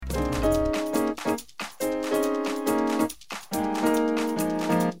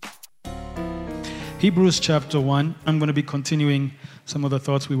Hebrews chapter 1. I'm going to be continuing some of the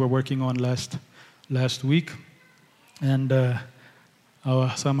thoughts we were working on last week. And I'll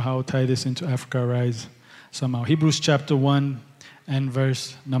somehow tie this into Africa Rise somehow. Hebrews chapter 1 and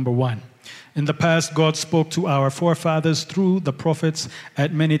verse number 1. In the past, God spoke to our forefathers through the prophets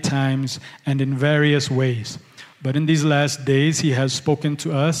at many times and in various ways. But in these last days, He has spoken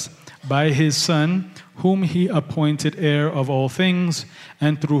to us by His Son, whom He appointed heir of all things,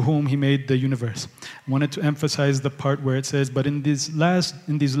 and through whom He made the universe. I wanted to emphasize the part where it says, but in these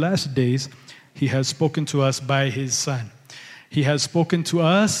last days, He has spoken to us by His Son. He has spoken to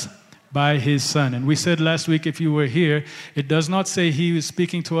us by His Son. And we said last week, if you were here, it does not say He was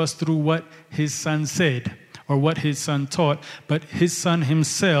speaking to us through what His Son said or what His Son taught, but His Son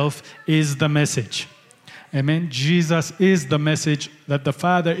Himself is the message. Amen. Jesus is the message that the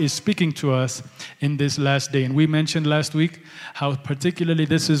Father is speaking to us in this last day. And we mentioned last week how particularly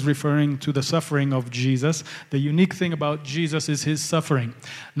this is referring to the suffering of Jesus. The unique thing about Jesus is His suffering.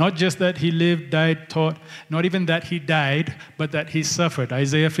 Not just that He lived, died, taught, not even that He died, but that He suffered.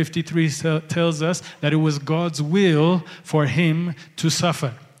 Isaiah 53 tells us that it was God's will for Him to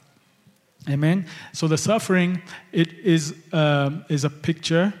suffer. Amen. So the suffering, it is a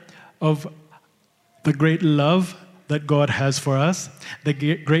picture of the great love that God has for us,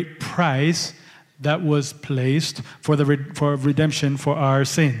 the great price that was placed for redemption for our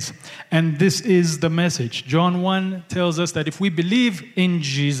sins. And this is the message. John 1 tells us that if we believe in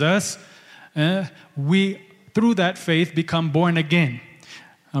Jesus, we, through that faith, become born again.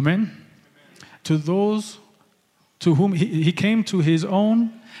 Amen? To those to whom He came to His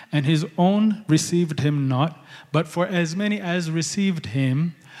own, and His own received Him not. But for as many as received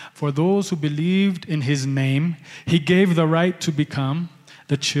Him, for those who believed in His name, He gave the right to become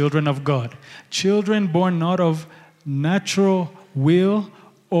the children of God. Children born not of natural will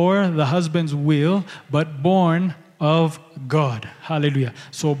or the husband's will, but born of God. Hallelujah.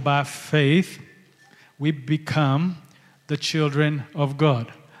 So by faith, we become the children of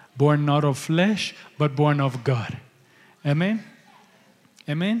God. Born not of flesh, but born of God. Amen?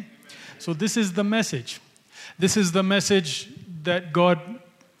 Amen? So this is the message. This is the message that God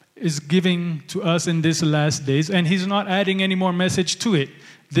is giving to us in these last days, and He's not adding any more message to it.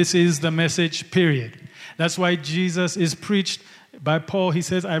 This is the message, period. That's why Jesus is preached by Paul. He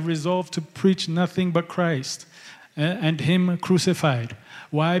says, I resolved to preach nothing but Christ and Him crucified.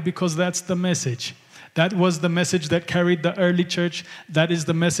 Why? Because that's the message. That was the message that carried the early church. That is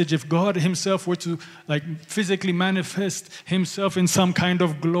the message. If God Himself were to physically manifest Himself in some kind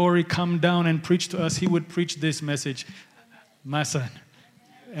of glory, come down and preach to us, He would preach this message. My son.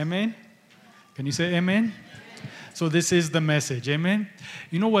 Amen? Can you say amen? So this is the message. Amen?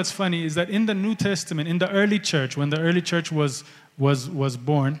 You know what's funny is that in the New Testament, in the early church, when the early church was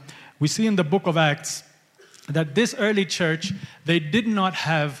born, we see in the book of Acts that this early church, they did not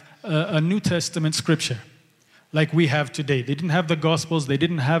have a New Testament scripture like we have today. They didn't have the Gospels. They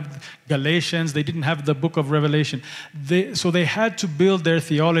didn't have Galatians. They didn't have the book of Revelation. So they had to build their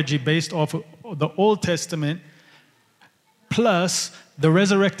theology based off of the Old Testament plus the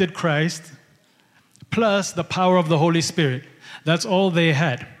resurrected Christ, plus the power of the Holy Spirit. That's all they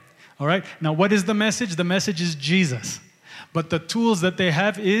had. All right? Now, what is the message? The message is Jesus. But the tools that they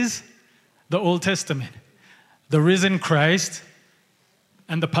have is the Old Testament, the risen Christ,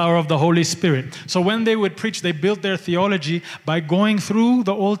 and the power of the Holy Spirit. So when they would preach, they built their theology by going through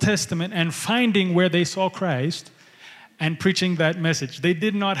the Old Testament and finding where they saw Christ and preaching that message. They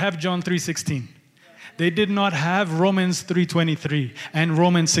did not have John 3:16. They did not have Romans 3:23 and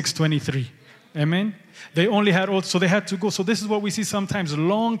Romans 6:23. Amen? They only had so they had to go. So this is what we see sometimes,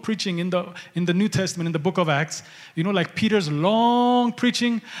 long preaching in the New Testament, in the book of Acts. You know, like Peter's long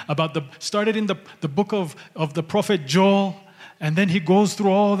preaching started in the book of the prophet Joel, and then he goes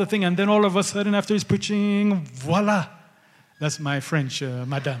through all the thing, and then all of a sudden after he's preaching, voila. That's my French,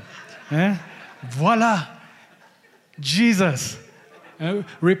 madame. Voila. Jesus.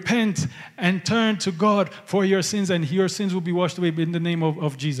 Repent and turn to God for your sins, and your sins will be washed away in the name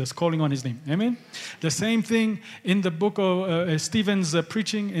of Jesus, calling on His name. Amen? The same thing in the book of Stephen's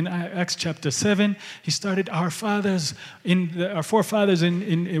preaching in Acts chapter 7. He started, our forefathers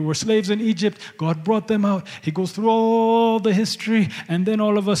were slaves in Egypt. God brought them out. He goes through all the history, and then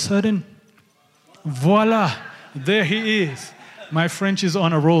all of a sudden, voila, there He is. My French is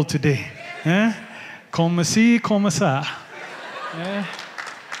on a roll today. Comme ci, comme ça.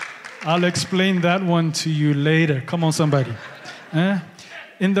 I'll explain that one to you later. Come on, somebody.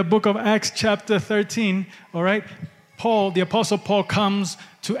 In the book of Acts chapter 13, all right, the Apostle Paul comes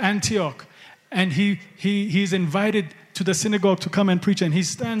to Antioch, and he's invited to the synagogue to come and preach, and he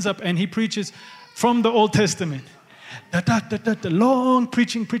stands up and he preaches from the Old Testament. Long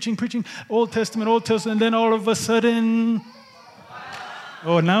preaching, Old Testament, and then all of a sudden,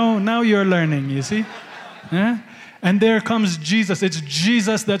 now you're learning, you see? Yeah? And there comes Jesus. It's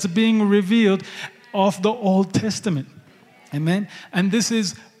Jesus that's being revealed of the Old Testament. Amen? And this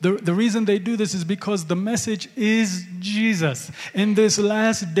is, the reason they do this is because the message is Jesus. In this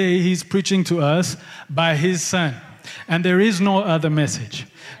last day, he's preaching to us by his Son. And there is no other message.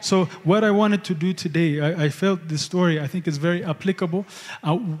 So what I wanted to do today, I felt this story, I think is very applicable.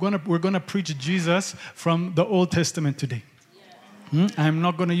 We're going to preach Jesus from the Old Testament today. I'm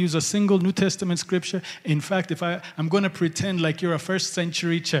not going to use a single New Testament scripture. In fact, I'm going to pretend like you're a first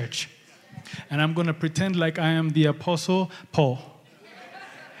century church. And I'm going to pretend like I am the Apostle Paul.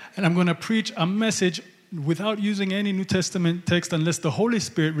 And I'm going to preach a message without using any New Testament text unless the Holy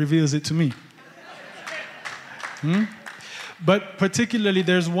Spirit reveals it to me. But particularly,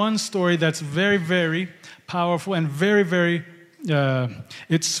 there's one story that's very, very powerful and very, very,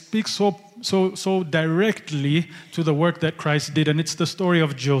 it speaks so directly to the work that Christ did, and it's the story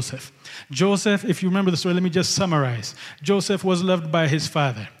of Joseph. Joseph, if you remember the story, let me just summarize. Joseph was loved by his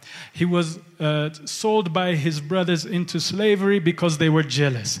father. He was sold by his brothers into slavery because they were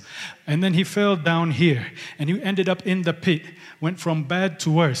jealous. And then he fell down here, and he ended up in the pit, went from bad to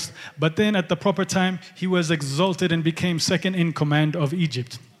worse. But then at the proper time, he was exalted and became second in command of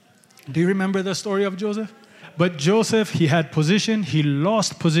Egypt. Do you remember the story of Joseph? But Joseph, he had position, he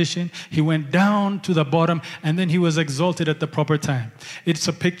lost position, he went down to the bottom, and then he was exalted at the proper time. It's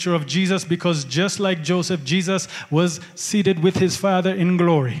a picture of Jesus because just like Joseph, Jesus was seated with his Father in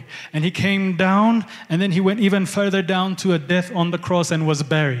glory. And he came down, and then he went even further down to a death on the cross and was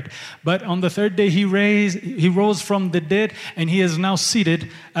buried. But on the third day, he rose from the dead, and he is now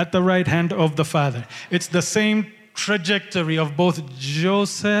seated at the right hand of the Father. It's the same trajectory of both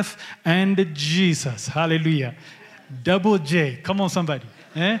Joseph and Jesus. Hallelujah. Double J. Come on, somebody.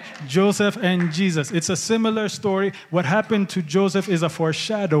 Joseph and Jesus. It's a similar story. What happened to Joseph is a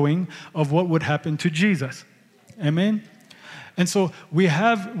foreshadowing of what would happen to Jesus. Amen? And so we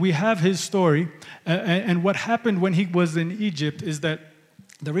have his story. And what happened when he was in Egypt is that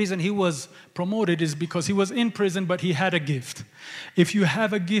the reason he was promoted is because he was in prison, but he had a gift. If you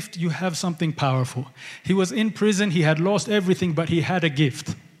have a gift, you have something powerful. He was in prison, he had lost everything, but he had a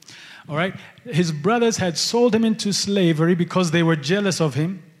gift. All right? His brothers had sold him into slavery because they were jealous of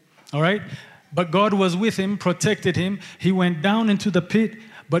him. All right? But God was with him, protected him. He went down into the pit,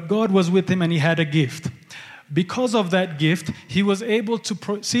 but God was with him and he had a gift. Because of that gift, he was able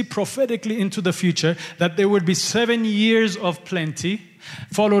to see prophetically into the future that there would be 7 years of plenty,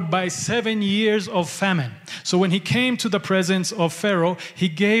 followed by 7 years of famine. So when he came to the presence of Pharaoh, he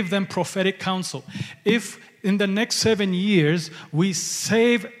gave them prophetic counsel. If in the next 7 years we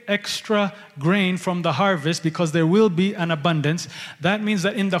save extra grain from the harvest because there will be an abundance, that means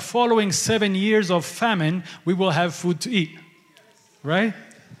that in the following 7 years of famine, we will have food to eat. Right?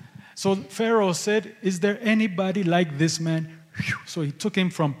 So Pharaoh said, is there anybody like this man? So he took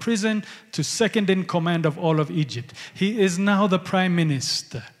him from prison to second in command of all of Egypt. He is now the prime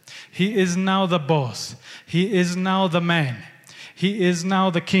minister. He is now the boss. He is now the man. He is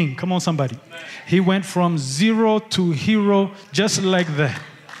now the king. Come on, somebody. He went from zero to hero just like that.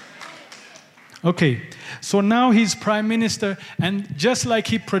 Okay, so now he's prime minister, and just like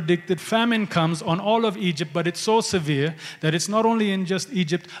he predicted, famine comes on all of Egypt, but it's so severe that it's not only in just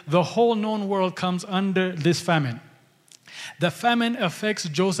Egypt, the whole known world comes under this famine. The famine affects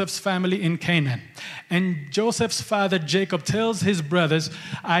Joseph's family in Canaan. And Joseph's father, Jacob, tells his brothers,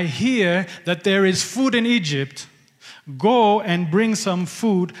 I hear that there is food in Egypt. Go and bring some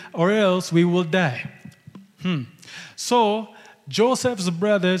food, or else we will die. So Joseph's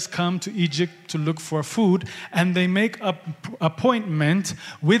brothers come to Egypt to look for food, and they make an appointment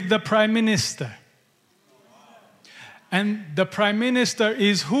with the prime minister. And the prime minister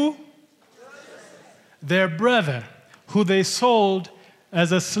is who? Their brother, who they sold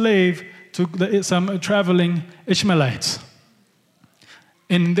as a slave to some traveling Ishmaelites.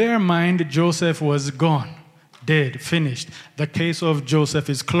 In their mind, Joseph was gone, dead, finished. The case of Joseph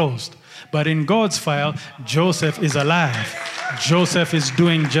is closed. But in God's file, Joseph is alive. Joseph is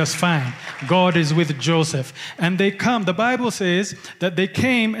doing just fine. God is with Joseph. And they come. The Bible says that they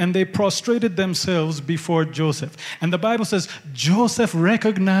came and they prostrated themselves before Joseph. And the Bible says Joseph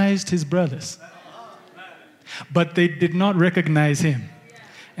recognized his brothers. But they did not recognize him.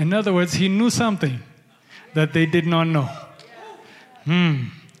 In other words, he knew something that they did not know.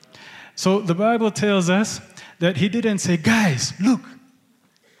 So the Bible tells us that he didn't say, guys, look,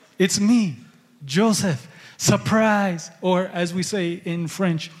 it's me, Joseph, surprise, or as we say in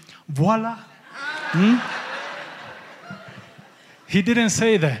French, voila. He didn't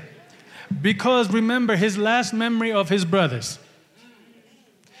say that. Because remember, his last memory of his brothers.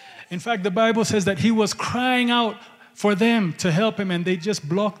 In fact, the Bible says that he was crying out for them to help him, and they just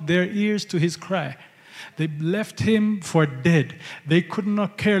blocked their ears to his cry. They left him for dead. They could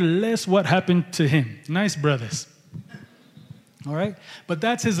not care less what happened to him. Nice brothers. All right? But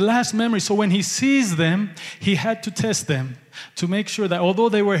that's his last memory. So when he sees them, he had to test them to make sure that although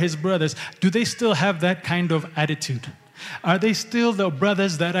they were his brothers, do they still have that kind of attitude? Are they still the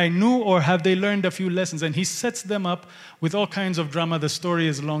brothers that I knew, or have they learned a few lessons? And he sets them up with all kinds of drama. The story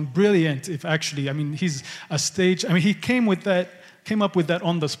is long. Brilliant, if actually. I mean, he's a stage. I mean, he came up with that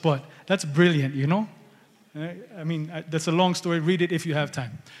on the spot. That's brilliant, you know? I mean, that's a long story. Read it if you have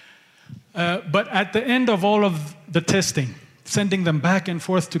time. But at the end of all of the testing, sending them back and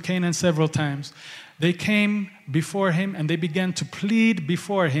forth to Canaan several times, they came before him and they began to plead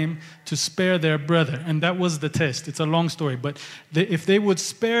before him to spare their brother. And that was the test. It's a long story. But if they would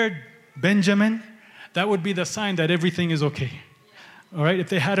spare Benjamin, that would be the sign that everything is okay. All right? If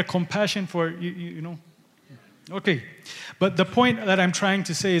they had a compassion for, you know. Okay. But the point that I'm trying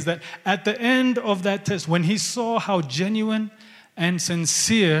to say is that at the end of that test, when he saw how genuine and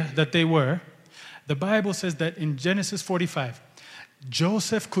sincere that they were, the Bible says that in Genesis 45,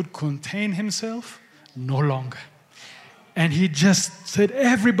 Joseph could contain himself no longer. And he just said,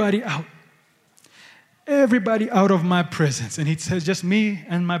 everybody out. Everybody out of my presence. And he says, just me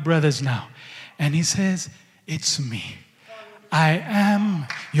and my brothers now. And he says, it's me. I am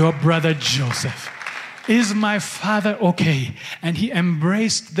your brother Joseph. Is my father okay? And he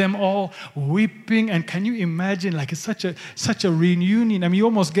embraced them all, weeping. And can you imagine, like, it's such a reunion. I mean, you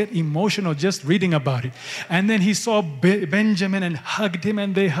almost get emotional just reading about it. And then he saw Benjamin and hugged him,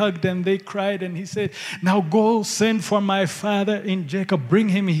 and they hugged and they cried. And he said, now go send for my father in Jacob. Bring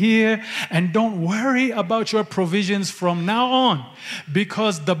him here, and don't worry about your provisions from now on,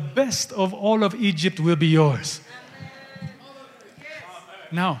 because the best of all of Egypt will be yours.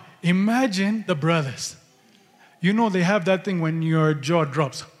 Now, imagine the brothers. You know, they have that thing when your jaw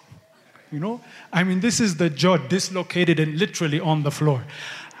drops. You know? I mean, this is the jaw dislocated and literally on the floor.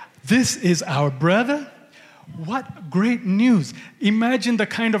 This is our brother? What great news. Imagine the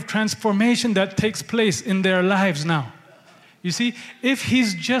kind of transformation that takes place in their lives now. You see, if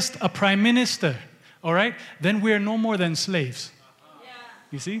he's just a prime minister, all right, then we are no more than slaves.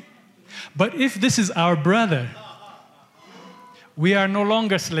 You see? But if this is our brother, we are no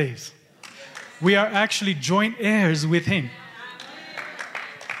longer slaves. We are actually joint heirs with him.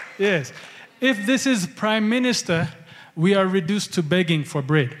 Yes. If this is prime minister, we are reduced to begging for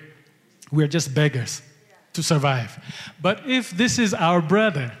bread. We are just beggars to survive. But if this is our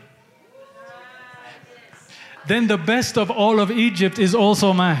brother, then the best of all of Egypt is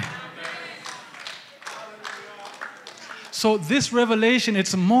also mine. So this revelation,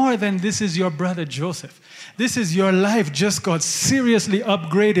 it's more than this is your brother Joseph. This is your life just got seriously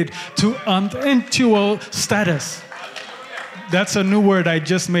upgraded to unemtual status. That's a new word I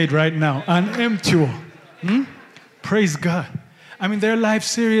just made right now. Unemtual. Praise God. I mean, their life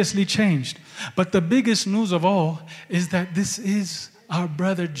seriously changed. But the biggest news of all is that this is our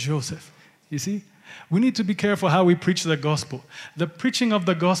brother Joseph. You see? We need to be careful how we preach the gospel. The preaching of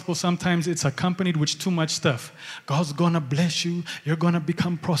the gospel, sometimes it's accompanied with too much stuff. God's going to bless you. You're going to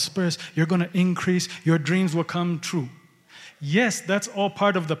become prosperous. You're going to increase. Your dreams will come true. Yes, that's all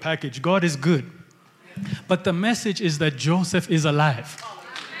part of the package. God is good. But the message is that Joseph is alive.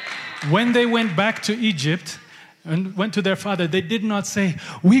 When they went back to Egypt and went to their father, they did not say,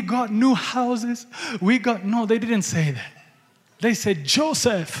 we got new houses. No, they didn't say that. They said,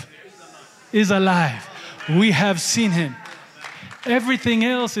 Joseph is alive. We have seen him. Everything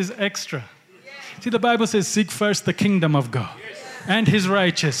else is extra. See, the Bible says, seek first the kingdom of God and his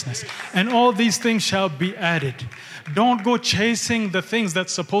righteousness, and all these things shall be added. Don't go chasing the things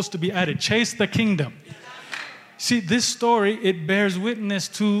that's supposed to be added. Chase the kingdom. See, this story, it bears witness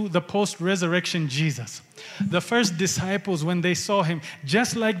to the post-resurrection Jesus. The first disciples, when they saw him,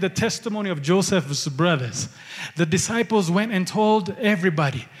 just like the testimony of Joseph's brothers, the disciples went and told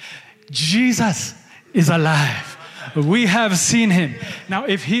everybody, Jesus is alive. We have seen him. Now,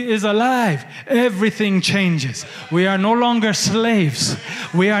 if he is alive, everything changes. We are no longer slaves.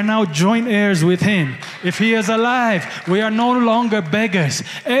 We are now joint heirs with him. If he is alive, we are no longer beggars.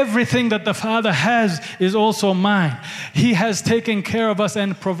 Everything that the Father has is also mine. He has taken care of us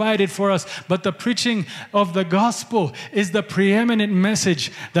and provided for us. But the preaching of the gospel is the preeminent message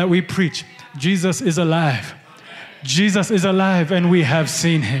that we preach. Jesus is alive. Jesus is alive, and we have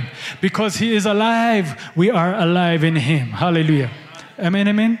seen him. Because he is alive, we are alive in him. Hallelujah. Amen,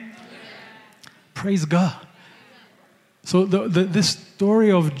 amen. Praise God. So this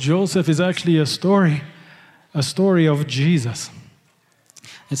story of Joseph is actually a story of Jesus.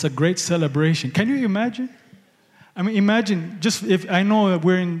 It's a great celebration. Can you imagine? I mean, imagine, just if I know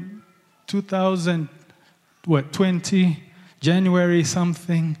we're in 2020, January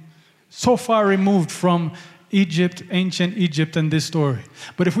something, so far removed from Egypt, ancient Egypt, and this story.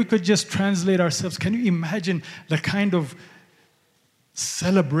 But if we could just translate ourselves, can you imagine the kind of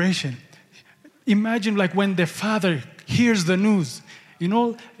celebration? Imagine like when the father hears the news. You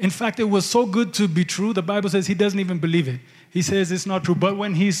know, in fact, it was so good to be true, the Bible says he doesn't even believe it. He says it's not true. But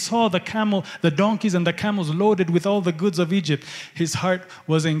when he saw the donkeys and the camels loaded with all the goods of Egypt, his heart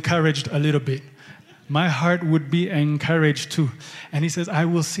was encouraged a little bit. My heart would be encouraged too. And he says, I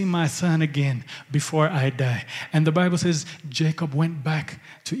will see my son again before I die. And the Bible says Jacob went back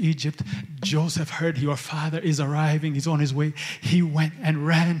to Egypt. Joseph heard your father is arriving. He's on his way. He went and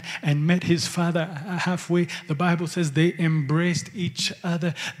ran and met his father halfway. The Bible says they embraced each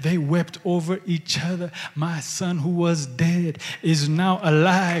other. They wept over each other. My son who was dead is now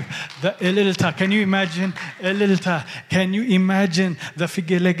alive. The Elilta, can you imagine? Elilta, can you imagine the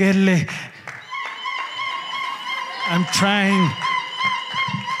Figelegele? I'm trying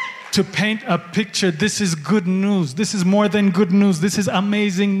to paint a picture. This is good news. This is more than good news. This is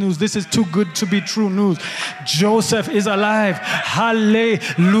amazing news. This is too good to be true news. Joseph is alive.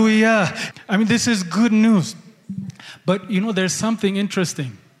 Hallelujah. I mean, this is good news. But, you know, there's something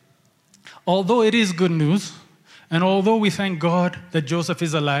interesting. Although it is good news, and although we thank God that Joseph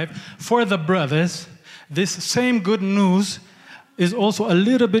is alive, for the brothers, this same good news is also a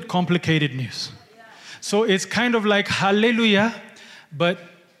little bit complicated news. So it's kind of like hallelujah, but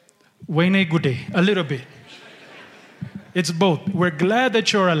wene gude, a little bit. It's both. We're glad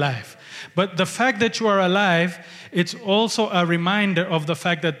that you're alive. But the fact that you are alive, it's also a reminder of the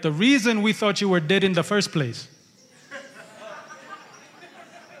fact that the reason we thought you were dead in the first place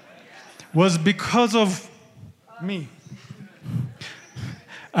was because of me.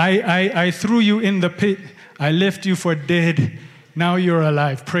 I threw you in the pit. I left you for dead. Now you're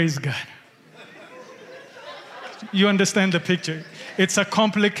alive. Praise God. You understand the picture? It's a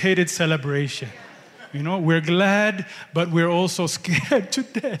complicated celebration. You know, we're glad, but we're also scared to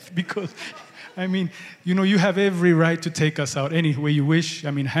death because, I mean, you know, you have every right to take us out any way you wish.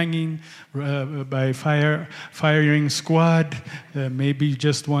 I mean, hanging by firing squad, maybe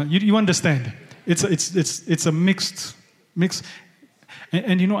just one. You understand? It's a mixed.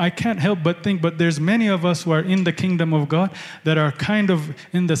 And you know, I can't help but think, but there's many of us who are in the kingdom of God that are kind of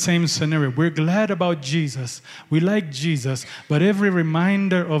in the same scenario. We're glad about Jesus. We like Jesus. But every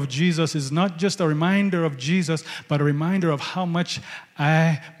reminder of Jesus is not just a reminder of Jesus, but a reminder of how much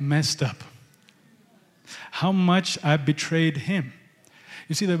I messed up. How much I betrayed him.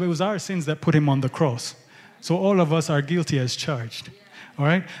 You see, it was our sins that put him on the cross. So all of us are guilty as charged. All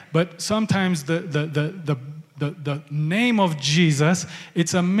right? But sometimes the name of Jesus,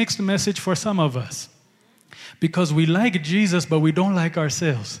 it's a mixed message for some of us. Because we like Jesus, but we don't like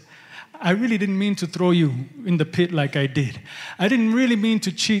ourselves. I really didn't mean to throw you in the pit like I did. I didn't really mean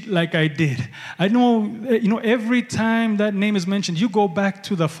to cheat like I did. I know, you know, every time that name is mentioned, you go back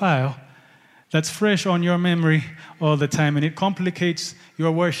to the file that's fresh on your memory all the time, and it complicates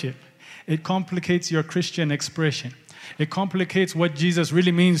your worship. It complicates your Christian expression. It complicates what Jesus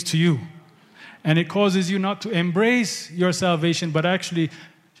really means to you. And it causes you not to embrace your salvation, but actually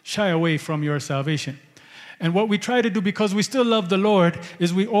shy away from your salvation. And what we try to do, because we still love the Lord,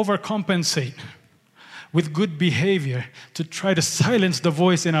 is we overcompensate with good behavior to try to silence the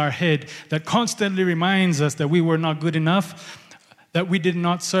voice in our head that constantly reminds us that we were not good enough, that we did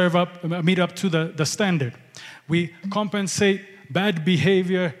not meet up to the standard. We compensate bad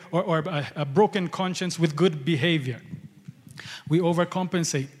behavior or a broken conscience with good behavior. We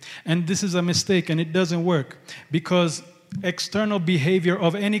overcompensate. And this is a mistake, and it doesn't work, because external behavior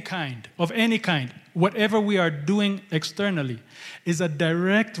of any kind, whatever we are doing externally, is a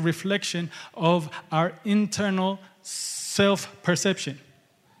direct reflection of our internal self-perception.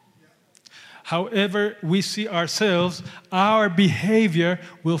 However we see ourselves, our behavior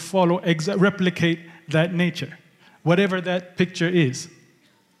will follow, replicate that nature, whatever that picture is.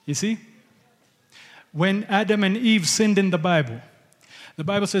 You see? When Adam and Eve sinned in the Bible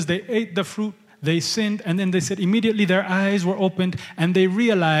says they ate the fruit, they sinned, and then they said immediately their eyes were opened and they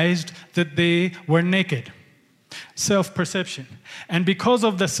realized that they were naked. Self-perception. And because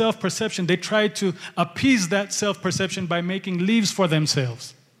of the self-perception, they tried to appease that self-perception by making leaves for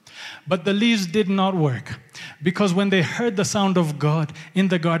themselves. But the leaves did not work, because when they heard the sound of God in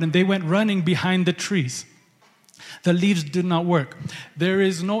the garden, they went running behind the trees. The leaves do not work. There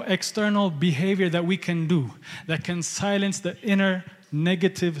is no external behavior that we can do that can silence the inner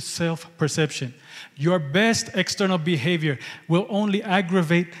negative self-perception. Your best external behavior will only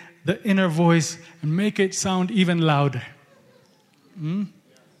aggravate the inner voice and make it sound even louder.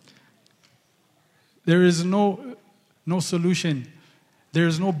 There is no solution. There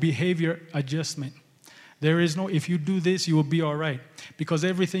is no behavior adjustment. There is no, if you do this, you will be all right. Because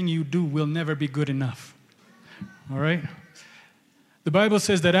everything you do will never be good enough. All right? The Bible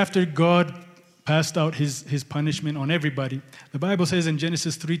says that after God passed out his punishment on everybody, the Bible says in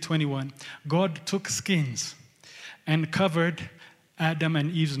Genesis 3:21, God took skins and covered Adam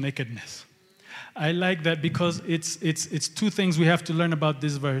and Eve's nakedness. I like that because it's two things we have to learn about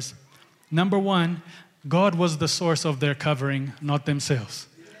this verse. Number one, God was the source of their covering, not themselves.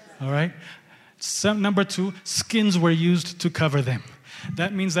 All right? Number two, skins were used to cover them.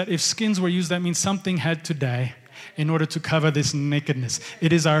 That means that if skins were used, that means something had to die in order to cover this nakedness.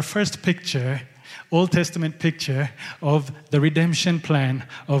 It is our first picture, Old Testament picture of the redemption plan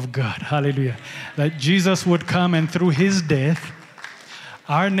of God. Hallelujah. That Jesus would come and through his death,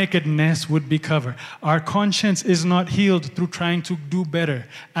 our nakedness would be covered. Our conscience is not healed through trying to do better,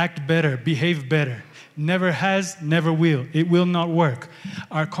 act better, behave better. Never has, never will. It will not work.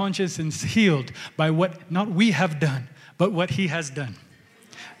 Our conscience is healed by what not we have done, but what he has done.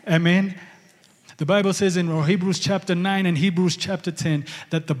 Amen. The Bible says in Hebrews chapter 9 and Hebrews chapter 10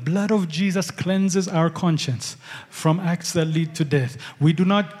 that the blood of Jesus cleanses our conscience from acts that lead to death. We do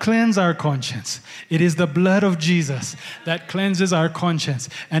not cleanse our conscience. It is the blood of Jesus that cleanses our conscience.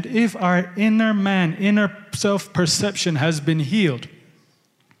 And if our inner man, inner self-perception has been healed,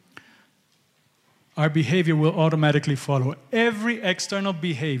 our behavior will automatically follow. Every external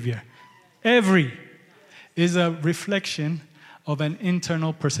behavior, is a reflection of an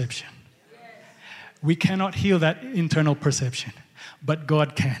internal perception. We cannot heal that internal perception, but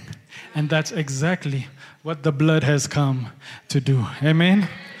God can. And that's exactly what the blood has come to do. Amen?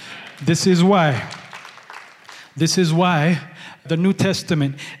 This is why the New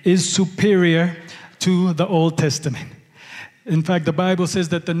Testament is superior to the Old Testament. In fact, the Bible says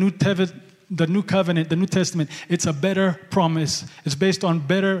that the New Covenant, the New Testament, it's a better promise. It's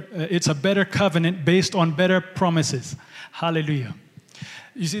a better covenant based on better promises. Hallelujah.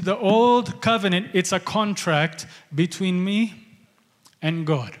 You see, the old covenant, it's a contract between me and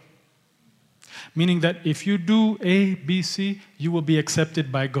God. Meaning that if you do A, B, C, you will be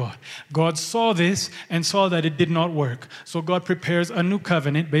accepted by God. God saw this and saw that it did not work. So God prepares a new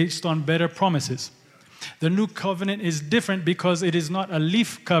covenant based on better promises. The new covenant is different because it is not a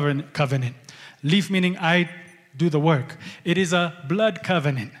leaf covenant. Leaf meaning I do the work. It is a blood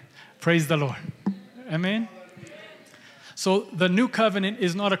covenant. Praise the Lord. Amen? So the new covenant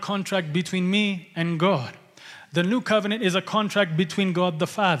is not a contract between me and God. The new covenant is a contract between God the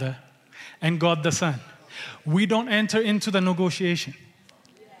Father and God the Son. We don't enter into the negotiation.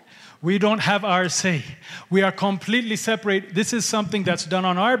 We don't have our say. We are completely separate. This is something that's done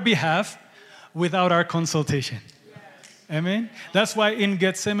on our behalf without our consultation. Amen? That's why in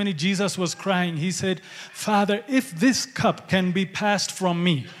Gethsemane, Jesus was crying. He said, Father, if this cup can be passed from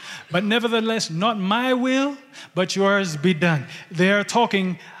me, but nevertheless, not my will, but yours be done. They are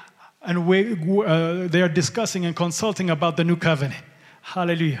talking and they are discussing and consulting about the new covenant.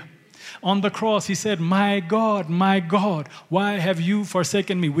 Hallelujah. On the cross, he said, my God, why have you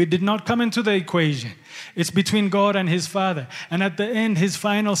forsaken me? We did not come into the equation. It's between God and his Father. And at the end, his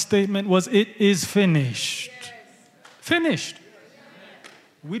final statement was, it is finished. Finished.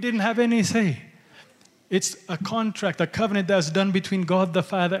 We didn't have any say. It's a contract, a covenant that's done between God the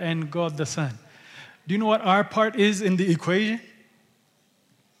Father and God the Son. Do you know what our part is in the equation?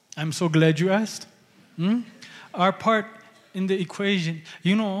 I'm so glad you asked. Our part in the equation,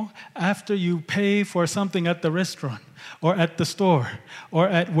 you know, after you pay for something at the restaurant or at the store or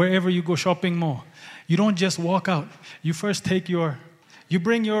at wherever you go shopping mall, you don't just walk out. You first you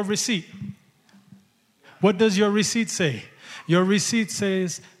bring your receipt. What does your receipt say? Your receipt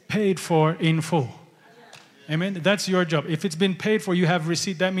says paid for in full. Amen? That's your job. If it's been paid for, you have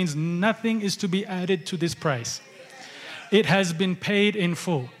receipt. That means nothing is to be added to this price. It has been paid in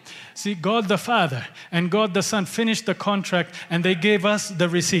full. See, God the Father and God the Son finished the contract and they gave us the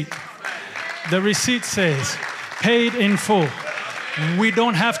receipt. The receipt says paid in full. We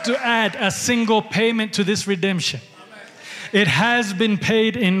don't have to add a single payment to this redemption. It has been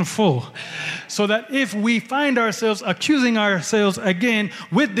paid in full. So that if we find ourselves accusing ourselves again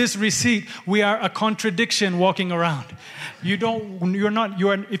with this receipt, we are a contradiction walking around.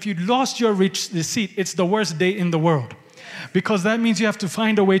 If you lost your receipt, it's the worst day in the world. Because that means you have to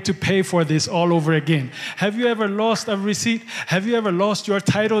find a way to pay for this all over again. Have you ever lost a receipt? Have you ever lost your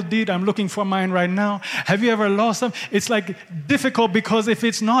title deed? I'm looking for mine right now. Have you ever lost them? It's like difficult because if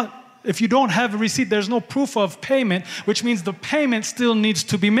you don't have a receipt, there's no proof of payment, which means the payment still needs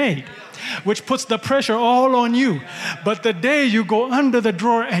to be made, which puts the pressure all on you. But the day you go under the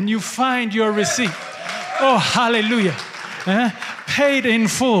drawer and you find your receipt, oh, hallelujah. Paid in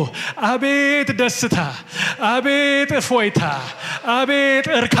full. Abit desita. Abit foita. Abit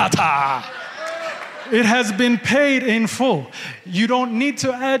erkata. It has been paid in full. You don't need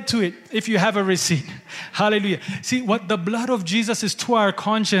to add to it if you have a receipt. Hallelujah. See, what the blood of Jesus is to our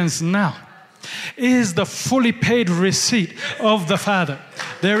conscience now is the fully paid receipt of the Father.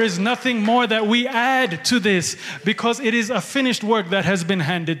 There is nothing more that we add to this because it is a finished work that has been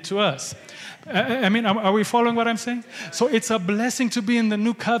handed to us. I mean, are we following what I'm saying? So it's a blessing to be in the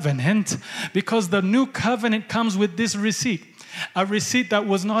new covenant because the new covenant comes with this receipt, a receipt that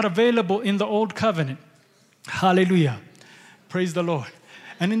was not available in the old covenant. Hallelujah. Praise the Lord.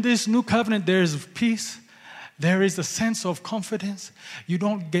 And in this new covenant, there is peace. There is a sense of confidence. You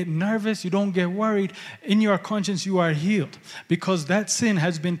don't get nervous. You don't get worried. In your conscience, you are healed because that sin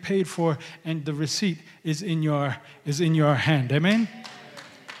has been paid for and the receipt is in your hand. Amen?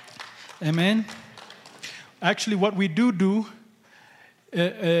 Amen. Actually, what we do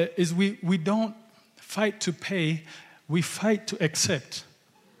is we don't fight to pay. We fight to accept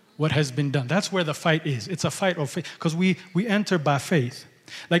what has been done. That's where the fight is. It's a fight of faith because we enter by faith.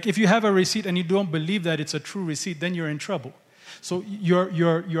 Like if you have a receipt and you don't believe that it's a true receipt, then you're in trouble. So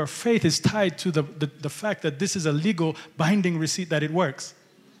your faith is tied to the fact that this is a legal binding receipt that it works.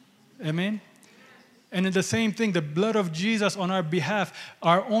 Amen. And in the same thing, the blood of Jesus on our behalf,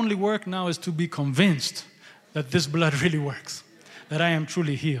 our only work now is to be convinced that this blood really works, that I am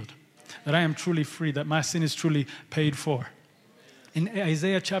truly healed, that I am truly free, that my sin is truly paid for. In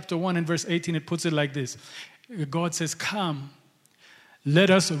Isaiah chapter 1 and verse 18, it puts it like this. God says, "Come, let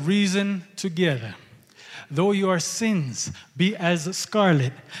us reason together. Though your sins be as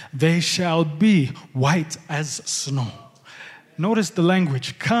scarlet, they shall be white as snow." Notice the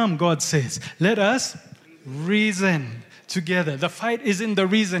language. Come, God says, let us reason together. The fight is in the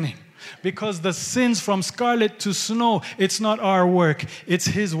reasoning because the sins from scarlet to snow, it's not our work, it's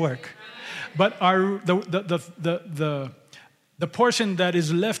His work. But the portion that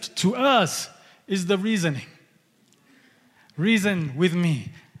is left to us is the reasoning. Reason with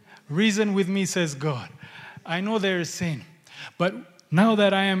me. Reason with me, says God. I know there is sin, but now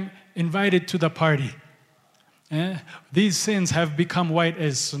that I am invited to the party, these sins have become white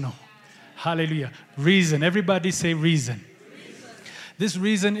as snow. Hallelujah. Reason. Everybody say reason. This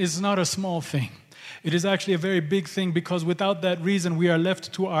reason is not a small thing. It is actually a very big thing because without that reason, we are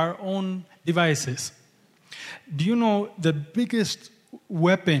left to our own devices. Do you know the biggest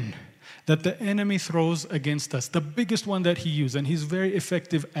weapon that the enemy throws against us, the biggest one that he uses, and he's very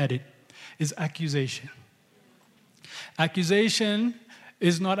effective at it, is accusation. Accusation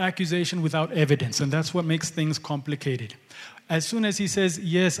is not accusation without evidence, and that's what makes things complicated. As soon as he says,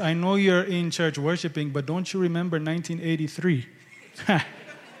 yes, I know you're in church worshiping, but don't you remember 1983?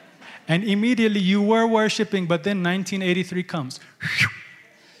 And immediately you were worshiping, but then 1983 comes.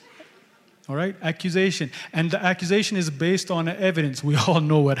 All right? Accusation. And the accusation is based on evidence. We all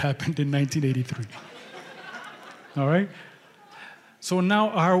know what happened in 1983. All right? So now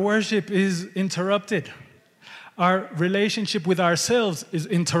our worship is interrupted. Our relationship with ourselves is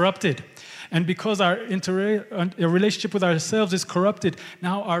interrupted. And because our relationship with ourselves is corrupted,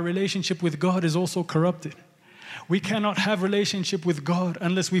 now our relationship with God is also corrupted. We cannot have relationship with God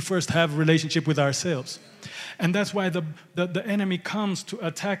unless we first have relationship with ourselves. And that's why the enemy comes to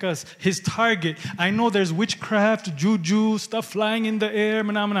attack us. His target, I know there's witchcraft, juju, stuff flying in the air,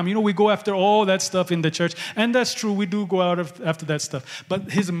 manam. You know, we go after all that stuff in the church. And that's true, we do go after that stuff.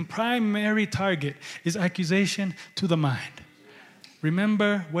 But his primary target is accusation to the mind.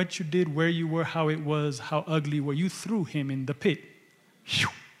 Remember what you did, where you were, how it was, how ugly you were. You threw him in the pit.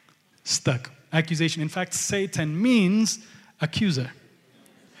 Stuck. Accusation. In fact, Satan means accuser.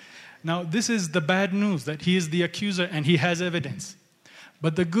 Now, this is the bad news, that he is the accuser and he has evidence.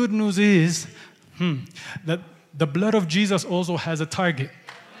 But the good news is that the blood of Jesus also has a target.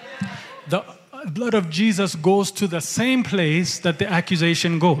 The blood of Jesus goes to the same place that the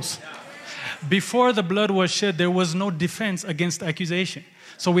accusation goes. Before the blood was shed, there was no defense against accusation.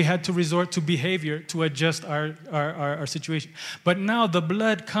 So we had to resort to behavior to adjust our situation. But now the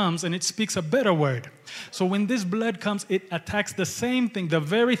blood comes and it speaks a better word. So when this blood comes, it attacks the same thing, the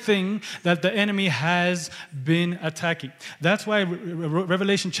very thing that the enemy has been attacking. That's why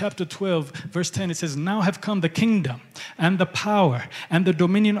Revelation chapter 12, verse 10, it says, "Now have come the kingdom and the power and the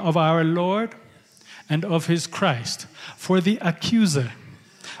dominion of our Lord and of his Christ. For the accuser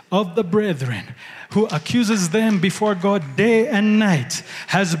of the brethren, who accuses them before God day and night,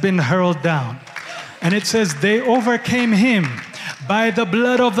 has been hurled down." And it says, "They overcame him by the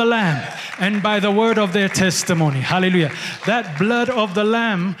blood of the Lamb and by the word of their testimony." Hallelujah. That blood of the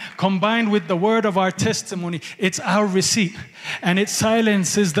Lamb combined with the word of our testimony, it's our receipt. And it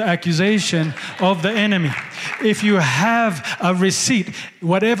silences the accusation of the enemy. If you have a receipt,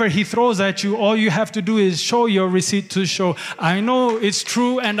 whatever he throws at you, all you have to do is show your receipt to show, I know it's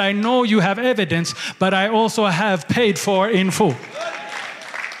true and I know you have evidence, but I also have paid for in full.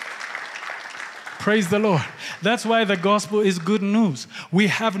 Praise the Lord. That's why the gospel is good news. We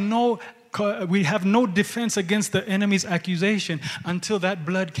have no defense against the enemy's accusation until that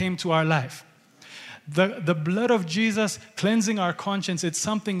blood came to our life. The blood of Jesus cleansing our conscience, it's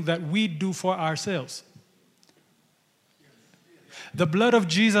something that we do for ourselves. The blood of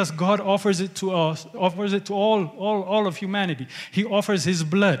Jesus, God offers it to us, offers it to all of humanity. He offers his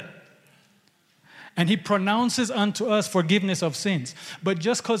blood. And he pronounces unto us forgiveness of sins. But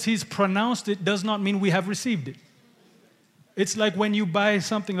just because he's pronounced it does not mean we have received it. It's like when you buy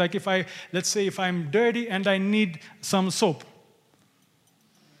something, like let's say if I'm dirty and I need some soap.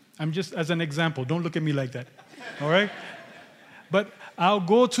 I'm just as an example, don't look at me like that, all right? But I'll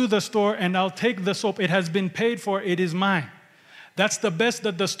go to the store and I'll take the soap. It has been paid for, it is mine. That's the best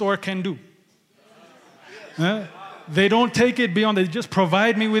that the store can do. They don't take it beyond, they just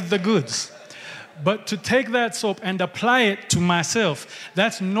provide me with the goods. But to take that soap and apply it to myself,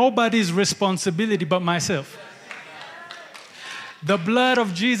 that's nobody's responsibility but myself. The blood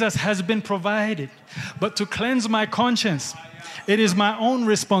of Jesus has been provided. But to cleanse my conscience, it is my own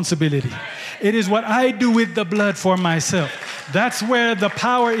responsibility. It is what I do with the blood for myself. That's where the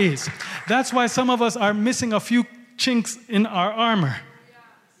power is. That's why some of us are missing a few chinks in our armor.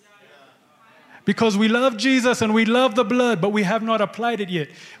 Because we love Jesus and we love the blood, but we have not applied it yet.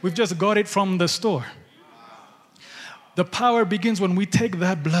 We've just got it from the store. The power begins when we take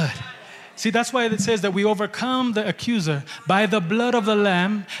that blood. See, that's why it says that we overcome the accuser by the blood of the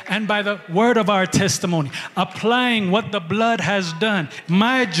Lamb and by the word of our testimony. Applying what the blood has done.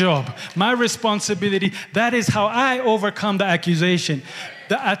 My job, my responsibility, that is how I overcome the accusation.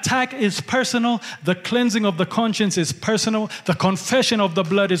 The attack is personal. The cleansing of the conscience is personal. The confession of the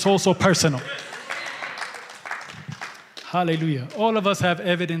blood is also personal. Hallelujah. All of us have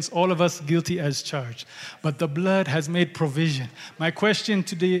evidence, all of us guilty as charged. But the blood has made provision. My question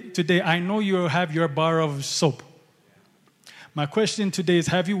today, I know you have your bar of soap. My question today is,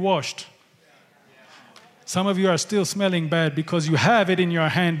 have you washed? Some of you are still smelling bad because you have it in your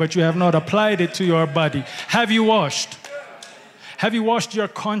hand, but you have not applied it to your body. Have you washed? Have you washed your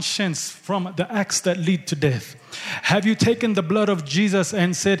conscience from the acts that lead to death? Have you taken the blood of Jesus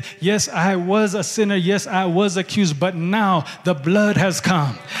and said, yes, I was a sinner, yes, I was accused, but now the blood has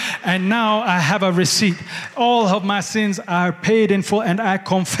come, and now I have a receipt. All of my sins are paid in full, and I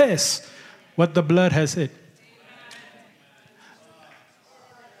confess what the blood has said.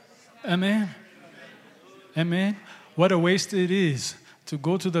 Amen. Amen. What a waste it is to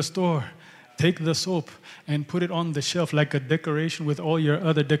go to the store, take the soap, and put it on the shelf like a decoration with all your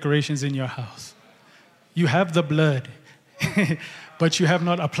other decorations in your house. You have the blood, but you have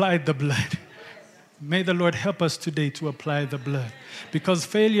not applied the blood. May the Lord help us today to apply the blood. Because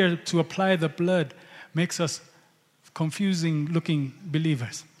failure to apply the blood makes us confusing-looking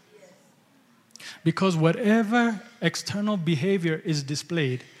believers. Because whatever external behavior is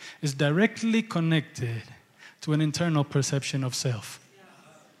displayed is directly connected to an internal perception of self.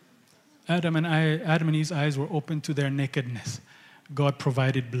 Adam and Eve's eyes were open to their nakedness. God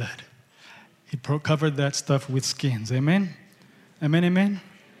provided blood. He covered that stuff with skins. Amen? Amen, amen?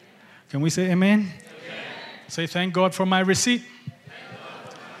 Can we say amen? Amen. Say, thank God for my receipt.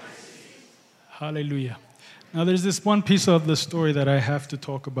 Hallelujah. Now there's this one piece of the story that I have to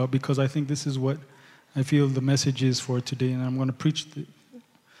talk about because I think this is what I feel the message is for today. And I'm going to preach,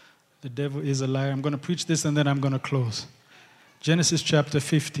 the devil is a liar. I'm going to preach this and then I'm going to close. Genesis chapter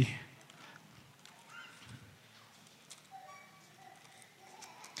 50.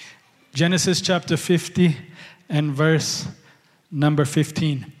 Genesis chapter 50 and verse number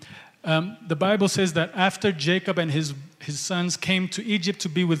 15. The Bible says that after Jacob and his sons came to Egypt to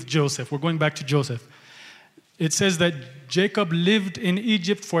be with Joseph, we're going back to Joseph. it says that Jacob lived in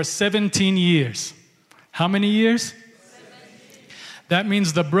Egypt for 17 years. How many years? 17. That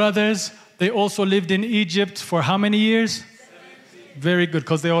means the brothers, they also lived in Egypt for how many years? 17. Very good,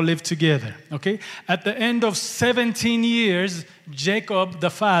 because they all lived together. Okay? At the end of 17 years, Jacob, the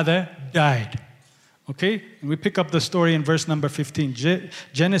father, died. Okay? And we pick up the story in verse number 15.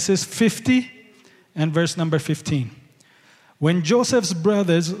 Genesis 50 and verse number 15. When Joseph's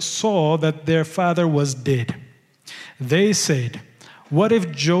brothers saw that their father was dead, they said, "What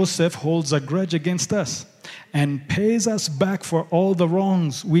if Joseph holds a grudge against us and pays us back for all the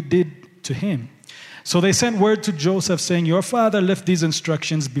wrongs we did to him?" So they sent word to Joseph saying, "Your father left these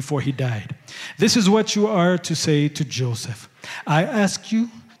instructions before he died. This is what you are to say to Joseph. I ask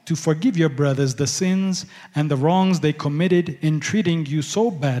you to forgive your brothers the sins and the wrongs they committed in treating you so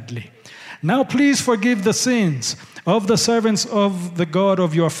badly. Now please forgive the sins of the servants of the God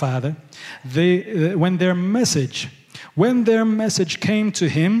of your father." When their message came to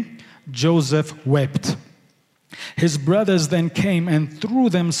him, Joseph wept. His brothers then came and threw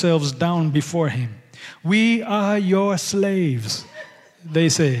themselves down before him. "We are your slaves," they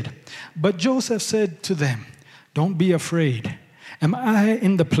said. But Joseph said to them, "Don't be afraid. Am I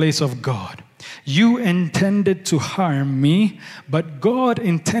in the place of God? You intended to harm me, but God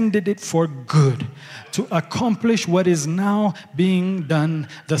intended it for good, to accomplish what is now being done,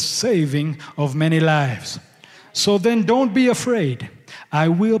 the saving of many lives. So then don't be afraid. I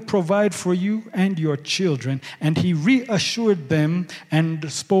will provide for you and your children." And he reassured them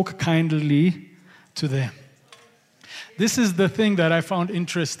and spoke kindly to them. This is the thing that I found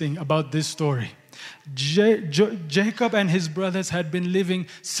interesting about this story. Jacob and his brothers had been living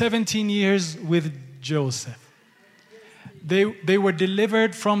 17 years with Joseph. They were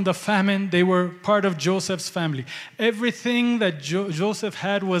delivered from the famine. They were part of Joseph's family. Everything that Joseph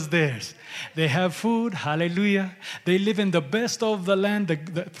had was theirs. They have food, hallelujah. They live in the best of the land.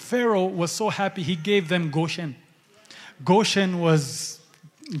 The Pharaoh was so happy he gave them Goshen. Goshen was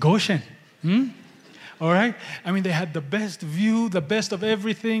Goshen. All right? I mean, they had the best view, the best of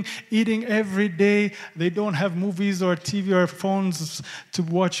everything, eating every day. They don't have movies or TV or phones to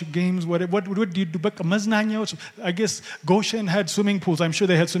watch games. What do you do? I guess Goshen had swimming pools. I'm sure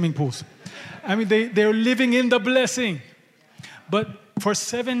they had swimming pools. I mean, they're living in the blessing. But for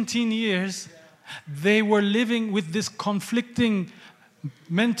 17 years, they were living with this conflicting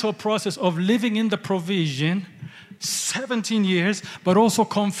mental process of living in the provision, 17 years, but also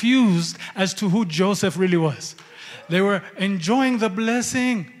confused as to who Joseph really was. They were enjoying the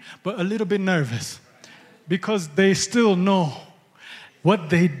blessing, but a little bit nervous because they still know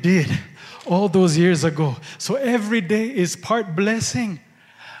what they did all those years ago. So every day is part blessing,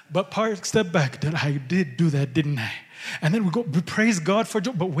 but part step back. That I did do that, didn't I? And then we praise God for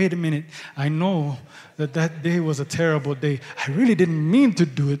joy. But wait a minute. I know that day was a terrible day. I really didn't mean to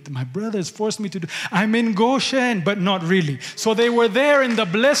do it. My brothers forced me to do it. I'm in Goshen, but not really. So they were there in the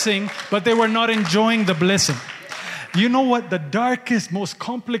blessing, but they were not enjoying the blessing. You know what? The darkest, most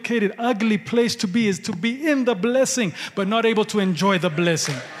complicated, ugly place to be is to be in the blessing, but not able to enjoy the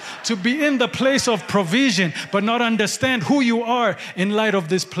blessing. To be in the place of provision, but not understand who you are in light of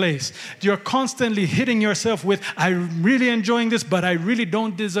this place. You're constantly hitting yourself with, I'm really enjoying this, but I really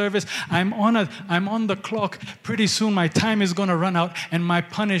don't deserve it. I'm on the clock. Pretty soon my time is going to run out and my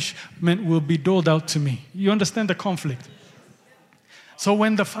punishment will be doled out to me. You understand the conflict? So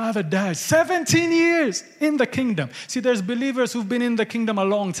when the father died, 17 years in the kingdom. See, there's believers who've been in the kingdom a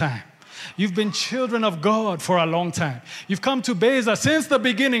long time. You've been children of God for a long time. You've come to Beza since the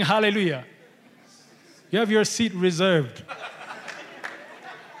beginning. Hallelujah. You have your seat reserved.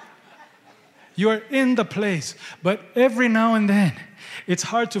 You are in the place. But every now and then, it's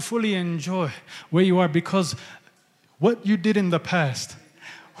hard to fully enjoy where you are because what you did in the past,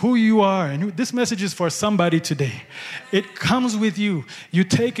 who you are, and this message is for somebody today. It comes with you. You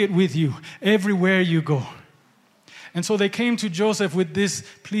take it with you everywhere you go. And so they came to Joseph with this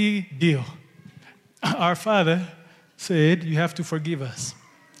plea deal. Our father said, you have to forgive us.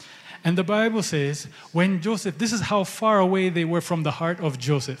 And the Bible says, when Joseph, this is how far away they were from the heart of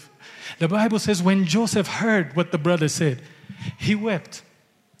Joseph. The Bible says, when Joseph heard what the brother said, he wept.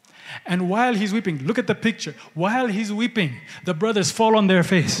 And while he's weeping, look at the picture. While he's weeping, the brothers fall on their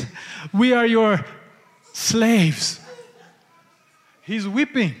face. We are your slaves. He's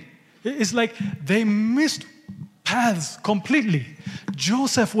weeping. It's like they missed paths completely.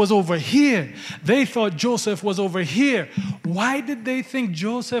 Joseph was over here. They thought Joseph was over here. Why did they think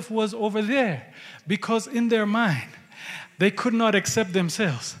Joseph was over there? Because in their mind, they could not accept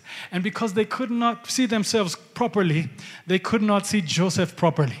themselves. And because they could not see themselves properly, they could not see Joseph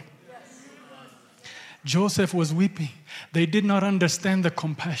properly. Joseph was weeping. They did not understand the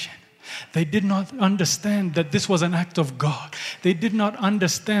compassion. They did not understand that this was an act of God. They did not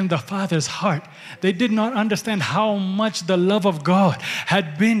understand the Father's heart. They did not understand how much the love of God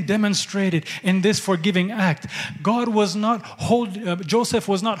had been demonstrated in this forgiving act. Joseph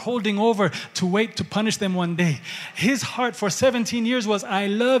was not holding over to wait to punish them one day. His heart for 17 years was, I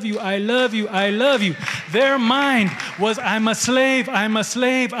love you, I love you, I love you. Their mind was, I'm a slave, I'm a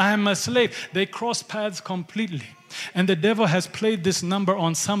slave, I'm a slave. They crossed paths completely. And the devil has played this number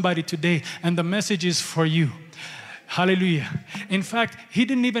on somebody today, and the message is for you. Hallelujah. In fact, he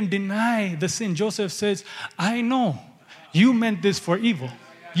didn't even deny the sin. Joseph says, I know you meant this for evil.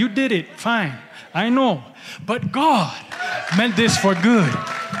 You did it, fine. I know. But God meant this for good.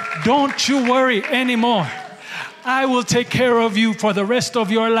 Don't you worry anymore. I will take care of you for the rest of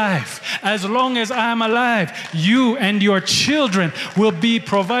your life. As long as I'm alive, you and your children will be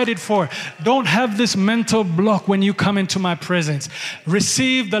provided for. Don't have this mental block when you come into my presence.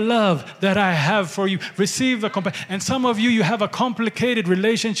 Receive the love that I have for you. Receive the compassion. And some of you, you have a complicated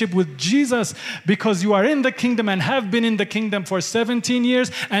relationship with Jesus because you are in the kingdom and have been in the kingdom for 17 years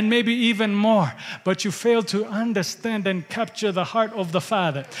and maybe even more. But you fail to understand and capture the heart of the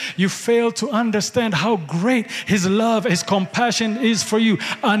Father. You fail to understand how great His love, His compassion is for you.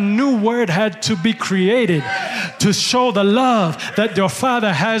 A new word had to be created to show the love that your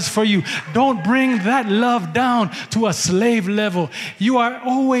Father has for you. Don't bring that love down to a slave level. You are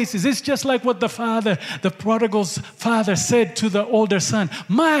always, is this just like what the prodigal's father said to the older son?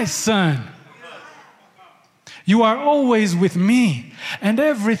 My son, you are always with me, and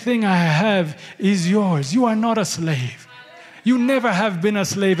everything I have is yours. You are not a slave. You never have been a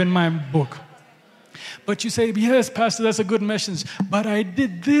slave in my book. But you say, yes, Pastor, that's a good message. But I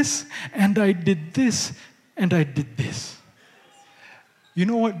did this, and I did this, and I did this. You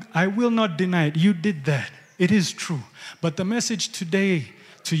know what? I will not deny it. You did that. It is true. But the message today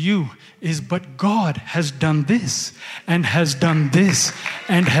to you is, but God has done this, and has done this,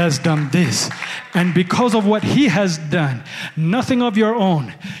 and has done this. And because of what He has done, nothing of your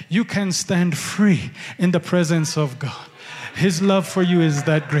own, you can stand free in the presence of God. His love for you is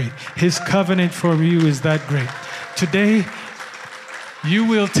that great. His covenant for you is that great. Today, you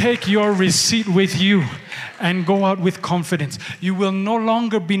will take your receipt with you and go out with confidence. You will no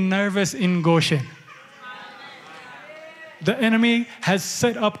longer be nervous in Goshen. The enemy has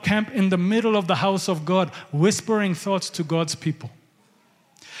set up camp in the middle of the house of God, whispering thoughts to God's people.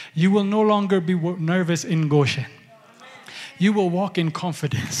 You will no longer be nervous in Goshen. You will walk in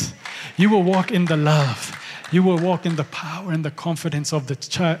confidence. You will walk in the love. You will walk in the power and the confidence of the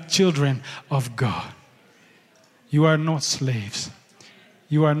children of God. You are not slaves.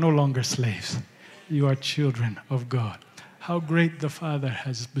 You are no longer slaves. You are children of God. How great the Father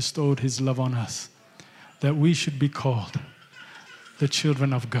has bestowed His love on us, that we should be called the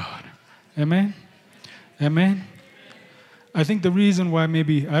children of God. Amen? Amen? I think the reason why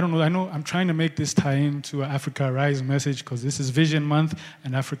maybe, I know I'm trying to make this tie into Africa Arise message because this is Vision Month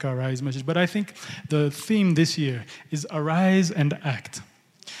and Africa Arise message. But I think the theme this year is arise and act.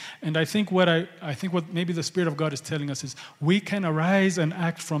 And I think what maybe the Spirit of God is telling us is we can arise and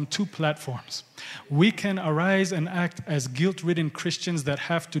act from two platforms. We can arise and act as guilt-ridden Christians that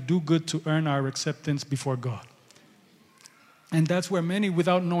have to do good to earn our acceptance before God. And that's where many,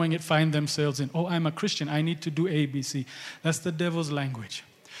 without knowing it, find themselves in, oh, I'm a Christian, I need to do A, B, C. That's the devil's language.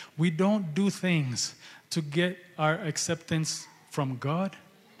 We don't do things to get our acceptance from God.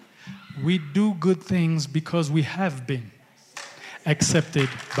 We do good things because we have been accepted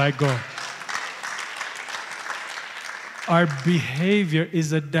by God. Our behavior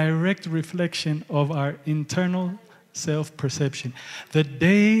is a direct reflection of our internal self-perception. The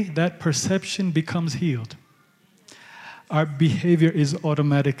day that perception becomes healed, our behavior is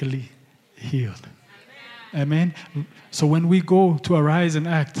automatically healed. Amen. So when we go to arise and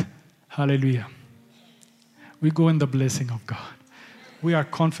act, hallelujah, we go in the blessing of God. We are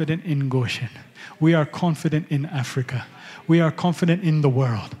confident in Goshen. We are confident in Africa. We are confident in the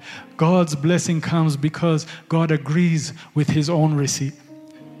world. God's blessing comes because God agrees with His own receipt.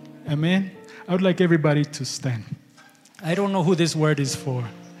 Amen. I would like everybody to stand. I don't know who this word is for,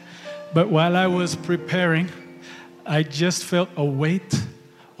 but while I was preparing, I just felt a weight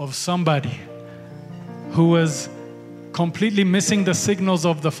of somebody who was completely missing the signals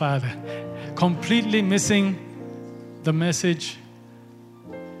of the Father, completely missing the message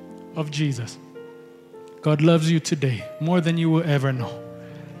of Jesus. God loves you today more than you will ever know.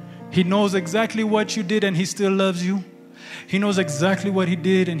 He knows exactly what you did and He still loves you. He knows exactly what He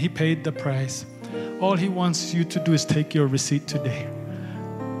did and He paid the price. All He wants you to do is take your receipt today.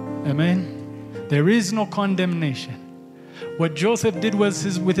 Amen. There is no condemnation. What Joseph did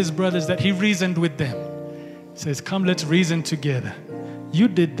was with his brothers, that he reasoned with them. He says, come, let's reason together. You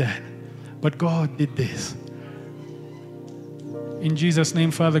did that, but God did this. In Jesus'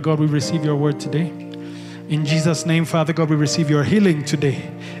 name, Father God, we receive your word today. In Jesus' name, Father God, we receive your healing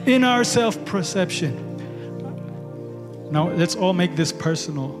today in our self-perception. Now, let's all make this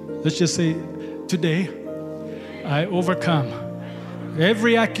personal. Let's just say, today, I overcome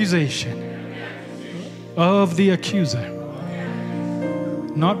every accusation of the accuser,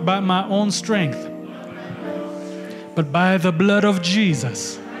 not by my own strength, but by the blood of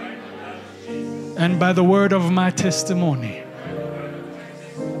Jesus and by the word of my testimony.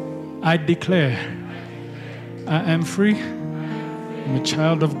 I declare I am free. I'm a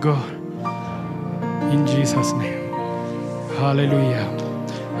child of God. In Jesus' name. Hallelujah.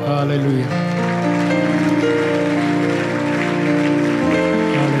 Hallelujah.